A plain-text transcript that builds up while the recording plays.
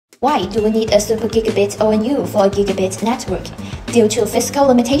Why do we need a super-Gigabit ONU for a gigabit network? Due to physical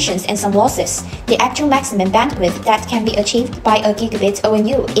limitations and some losses, the actual maximum bandwidth that can be achieved by a gigabit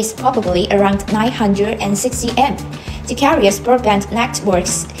ONU is probably around 960 M. The carrier's broadband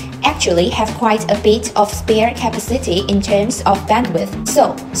networks actually have quite a bit of spare capacity in terms of bandwidth,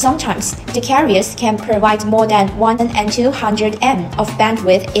 so sometimes the carriers can provide more than 100 and 200 M of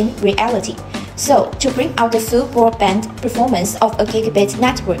bandwidth in reality. So, to bring out the full broadband performance of a gigabit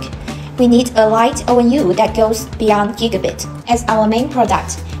network, we need a light ONU that goes beyond gigabit. As our main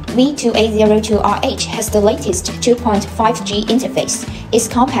product, V-SOL R&D has the latest 2.5G interface. It's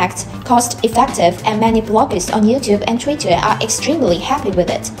compact, cost-effective, and many bloggers on YouTube and Twitter are extremely happy with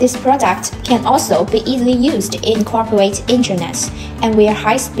it. This product can also be easily used in corporate intranets, and where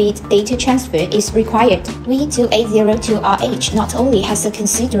high-speed data transfer is required. V-SOL R&D not only has a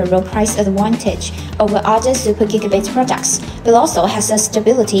considerable price advantage over other super-gigabit products, but also has a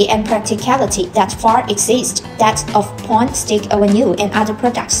stability and practicality that far exceeds that of point-stick ONU and other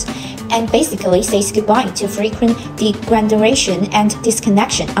products, and basically says goodbye to frequent degradation and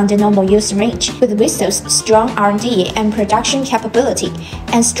disconnection on the normal use range. With V-SOL's strong R&D and production capability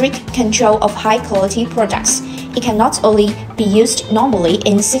and strict control of high-quality products, it can not only be used normally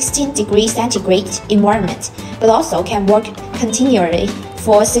in 16 degrees centigrade environment, but also can work continually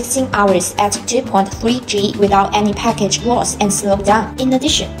for 16 hours at 2.3G without any package loss and slow down. In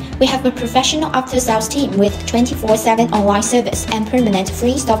addition, we have a professional after-sales team with 24/7 online service and permanent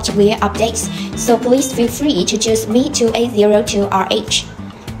free software updates, so please feel free to choose V-SOL R&D.